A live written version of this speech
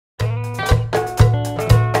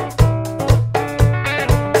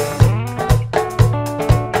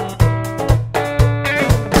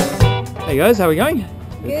Hey guys, how are we going?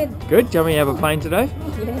 Good. Good? Do you want me to have a plane today?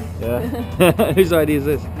 Yeah. Yeah. Whose idea is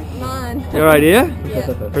this? Mine. Your idea?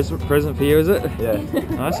 Yeah. Present for you, is it? Yeah.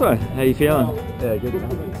 Nice one. How you feeling? Yeah, good.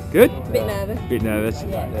 Good? Bit nervous. Bit nervous.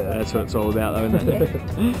 Yeah. That's what it's all about though, isn't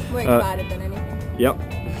it? More excited than anything. Yep.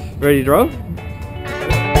 Ready to roll?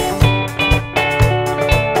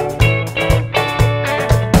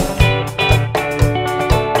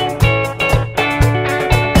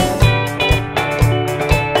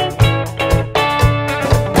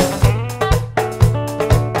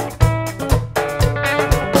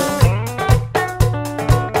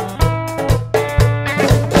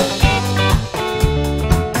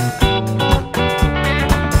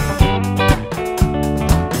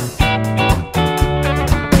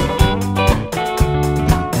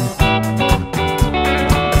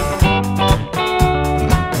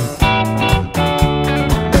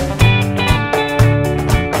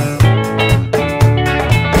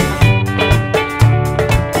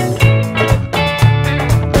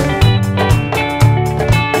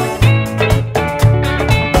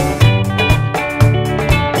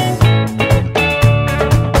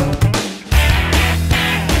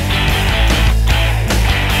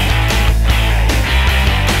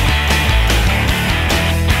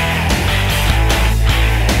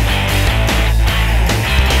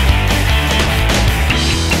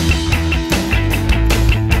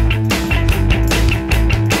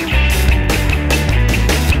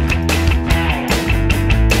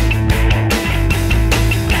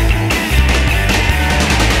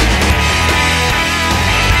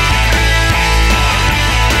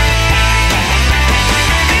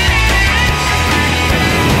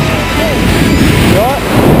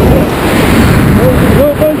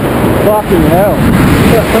 Fucking hell.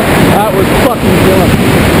 That was fucking killer.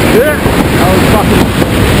 Yeah. That was fucking...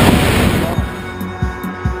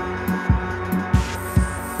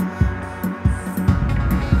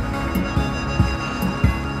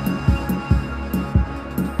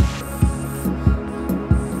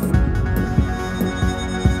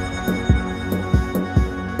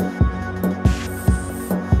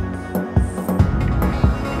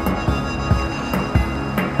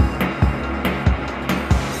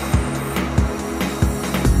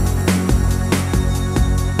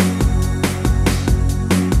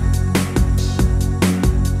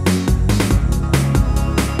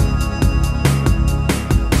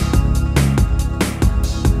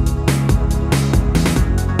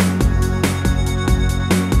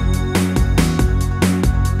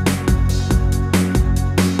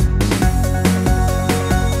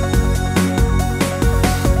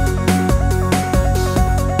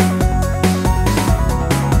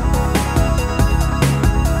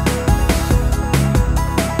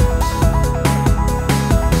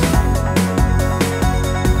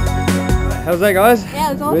 How's that, guys? Yeah,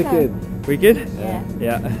 it was awesome. Wicked. Wicked? Yeah.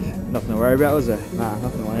 Yeah. Nothing to worry about, was there? Nah,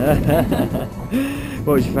 nothing like that.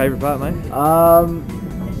 What was your favourite part,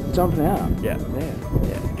 mate? Jumping out. Yeah. Yeah.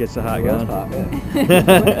 Yeah. Gets the heart Worst going. part,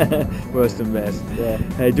 yeah. Worst and best. Yeah.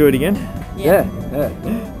 Hey, do it again? Yeah.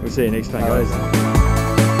 We'll see you next time, guys.